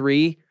there were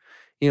 3,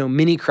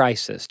 mini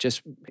crises.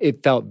 Just,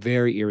 it felt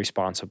very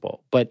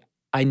irresponsible. But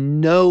I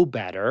know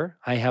better.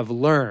 I have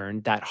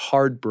learned that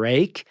hard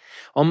break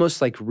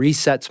almost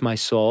resets my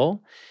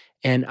soul.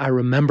 And I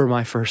remember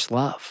my first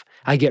love.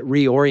 I get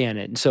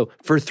reoriented. And so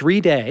for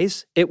 3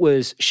 days, it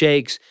was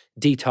shakes,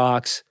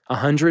 detox,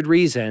 100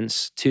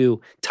 reasons to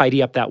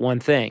tidy up that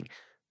one thing.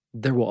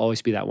 There will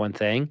always be that one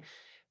thing.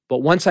 But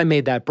once I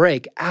made that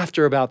break,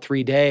 after about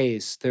 3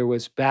 days, there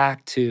was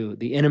back to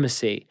the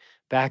intimacy,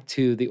 back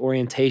to the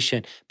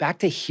orientation, back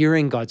to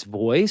hearing God's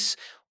voice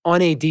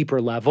on a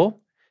deeper level.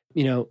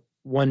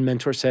 One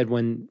mentor said,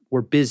 when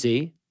we're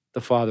busy,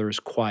 the Father is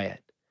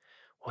quiet.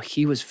 Well,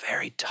 he was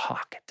very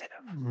talkative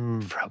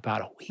for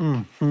about a week.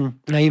 And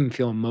I even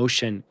feel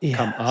emotion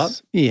come up.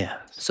 Yes.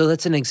 So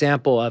that's an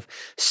example of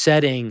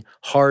setting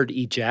hard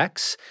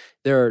ejects.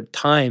 There are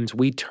times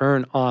we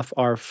turn off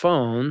our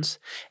phones,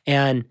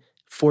 and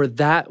for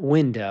that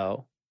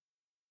window,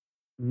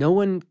 no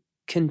one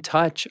can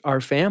touch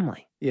our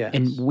family. Yes.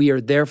 And we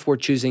are therefore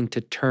choosing to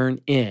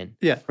turn in,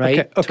 Okay.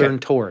 right? Turn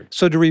toward.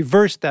 So to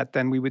reverse that,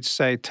 then we would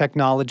say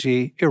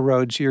technology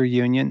erodes your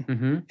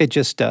union. It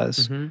just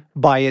does.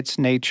 By its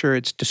nature,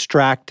 it's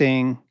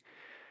distracting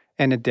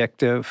and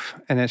addictive.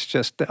 And it's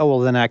just,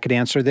 then I could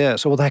answer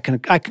this. I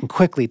can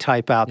quickly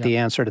type out the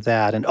answer to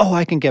that. And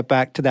I can get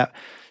back to that.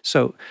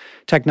 So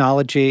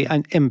technology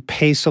and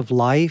pace of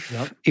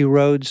life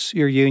erodes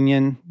your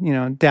union.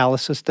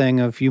 Dallas's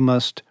thing of you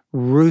must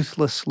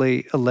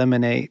ruthlessly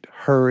eliminate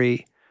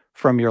hurry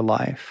from your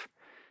life.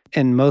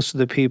 And most of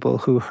the people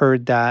who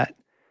heard that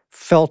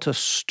felt a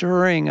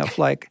stirring of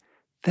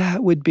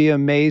that would be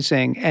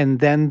amazing. And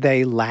then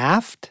they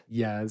laughed.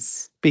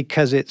 Yes.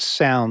 Because it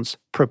sounds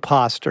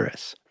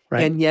preposterous,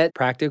 right? And yet,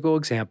 practical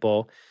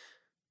example,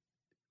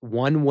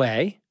 one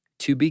way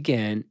to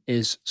begin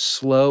is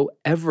slow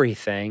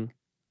everything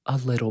a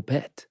little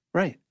bit.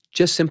 Right.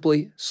 Just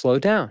simply slow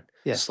down.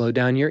 Yes. Slow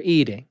down your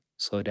eating.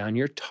 Slow down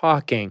your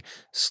talking.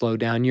 Slow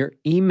down your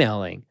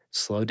emailing.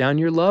 Slow down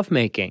your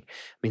lovemaking.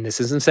 I mean, this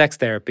isn't sex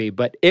therapy,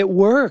 but it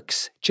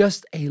works.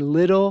 Just a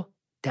little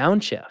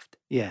downshift.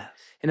 Yes.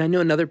 And I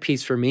know another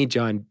piece for me,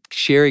 John,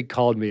 Sherry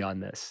called me on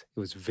this. It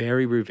was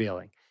very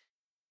revealing.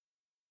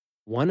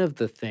 One of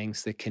the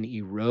things that can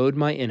erode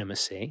my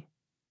intimacy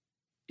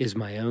is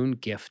my own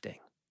gifting.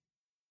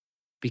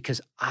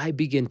 Because I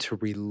begin to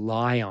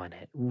rely on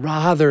it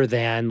rather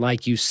than,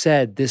 like you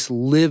said, this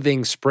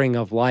living spring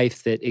of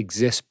life that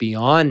exists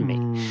beyond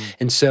me.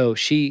 And so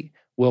she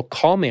will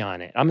call me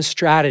on it. I'm a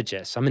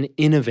strategist, I'm an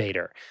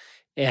innovator,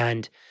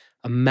 and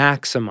a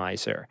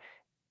maximizer.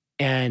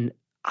 And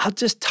I'll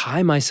just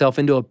tie myself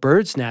into a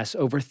bird's nest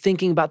over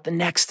thinking about the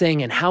next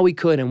thing and how we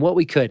could and what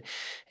we could.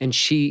 And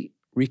she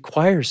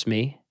requires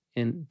me,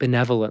 and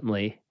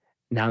benevolently,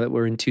 now that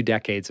we're in 2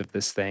 decades of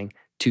this thing,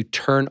 to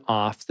turn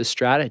off the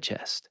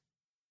strategist.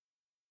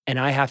 And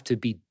I have to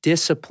be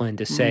disciplined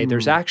to say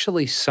there's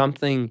actually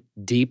something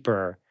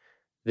deeper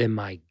than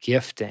my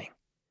gifting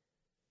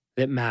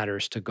that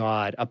matters to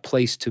God, a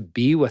place to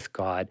be with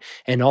God.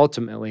 And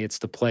ultimately, it's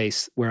the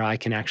place where I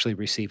can actually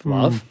receive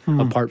love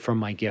apart from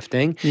my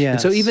gifting. Yes.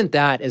 And so even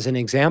that is an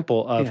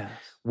example of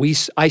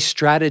I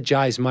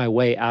strategize my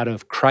way out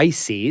of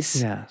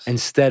crises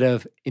instead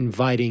of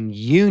inviting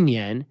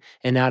union,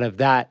 and out of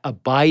that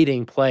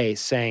abiding place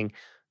saying,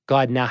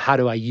 God, now how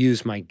do I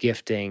use my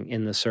gifting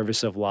in the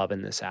service of love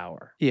in this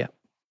hour? Yeah.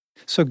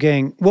 So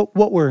gang,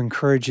 what we're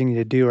encouraging you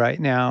to do right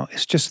now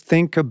is just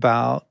think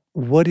about,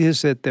 what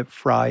is it that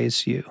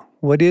fries you?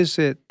 What is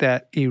it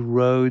that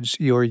erodes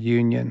your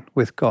union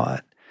with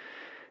God?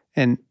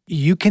 And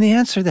you can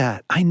answer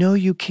that. I know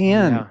you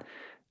can. Yeah.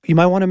 You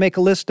might want to make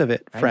a list of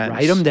it, friends.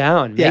 Write them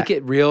down. Make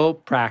it real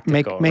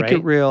practical. Make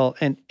it real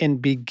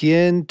and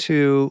begin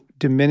to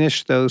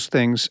diminish those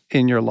things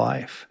in your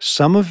life.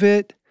 Some of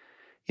it,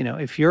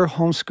 if you're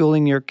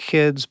homeschooling your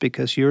kids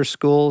because your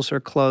schools are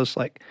closed,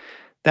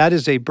 that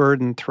is a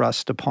burden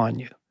thrust upon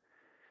you.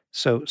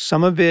 So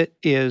some of it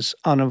is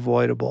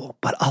unavoidable,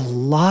 but a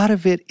lot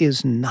of it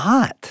is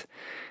not.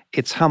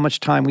 It's how much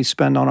time we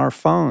spend on our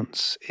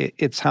phones.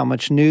 It's how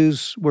much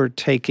news we're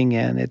taking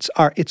in. It's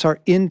our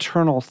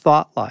internal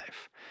thought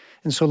life.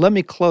 And so let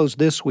me close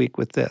this week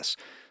with this.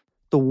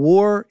 The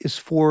war is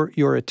for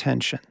your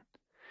attention.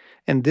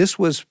 And this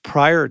was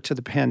prior to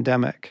the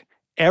pandemic.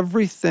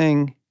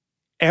 Everything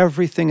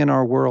in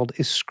our world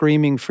is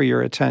screaming for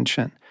your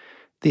attention.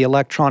 The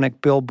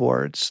electronic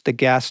billboards, the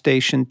gas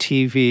station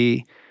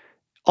TV,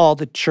 all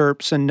the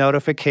chirps and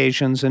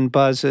notifications and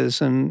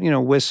buzzes and,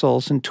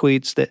 whistles and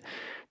tweets that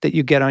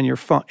you get on your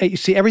phone. You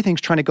see,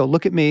 everything's trying to go,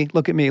 look at me,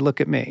 look at me,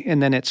 look at me.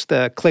 And then it's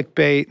the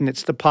clickbait and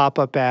it's the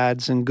pop-up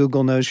ads, and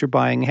Google knows your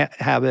buying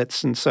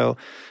habits. And so,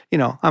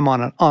 I'm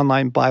on an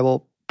online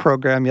Bible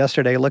program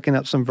yesterday looking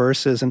up some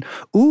verses, and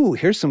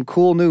here's some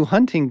cool new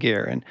hunting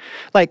gear. And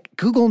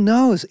Google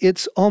knows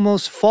it's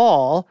almost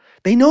fall.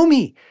 They know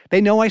me. They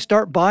know I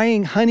start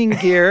buying hunting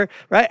gear,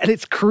 right? And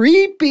it's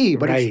creepy,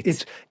 but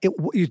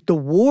the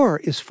war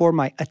is for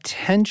my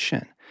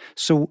attention.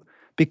 So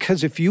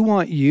because if you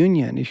want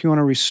union, if you want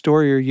to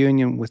restore your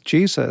union with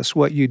Jesus,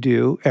 what you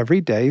do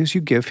every day is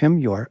you give him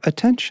your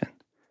attention.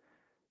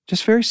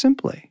 Just very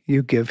simply,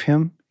 you give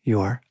him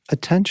your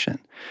attention.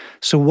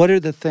 So what are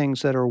the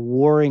things that are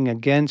warring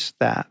against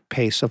that?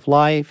 Pace of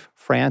life,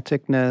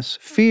 franticness,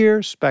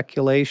 fear,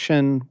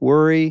 speculation,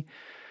 worry,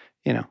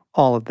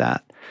 all of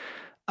that.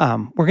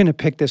 We're going to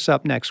pick this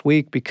up next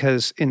week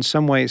because in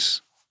some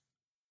ways,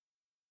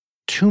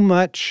 too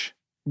much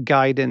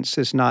guidance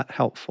is not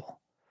helpful.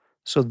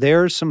 So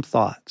there's some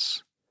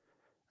thoughts.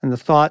 And the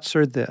thoughts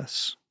are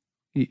this.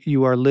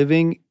 You are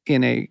living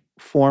in a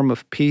form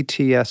of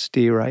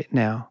PTSD right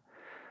now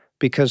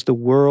because the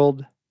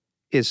world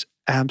is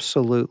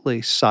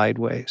absolutely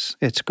sideways.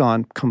 It's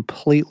gone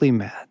completely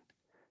mad.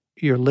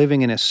 You're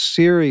living in a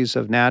series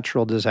of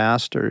natural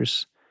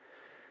disasters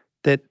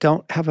that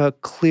don't have a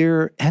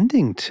clear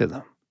ending to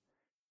them.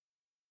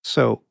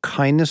 So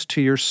kindness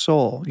to your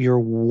soul, your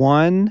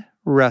one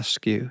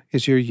rescue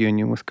is your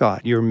union with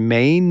God. Your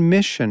main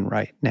mission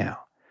right now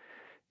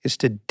is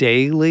to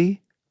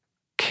daily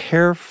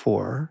care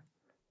for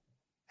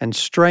and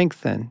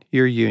strengthen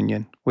your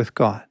union with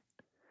God.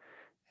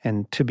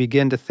 And to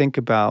begin to think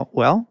about,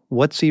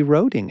 what's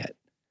eroding it?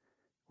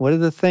 What are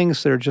the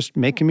things that are just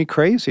making me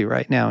crazy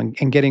right now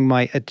and getting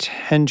my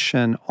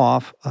attention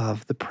off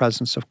of the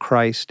presence of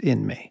Christ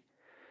in me?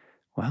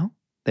 Well,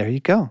 there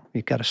you go.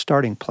 You've got a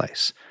starting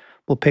place.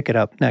 We'll pick it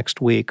up next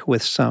week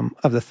with some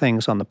of the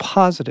things on the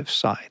positive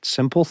side,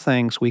 simple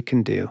things we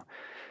can do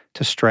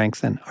to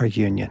strengthen our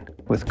union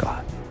with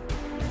God.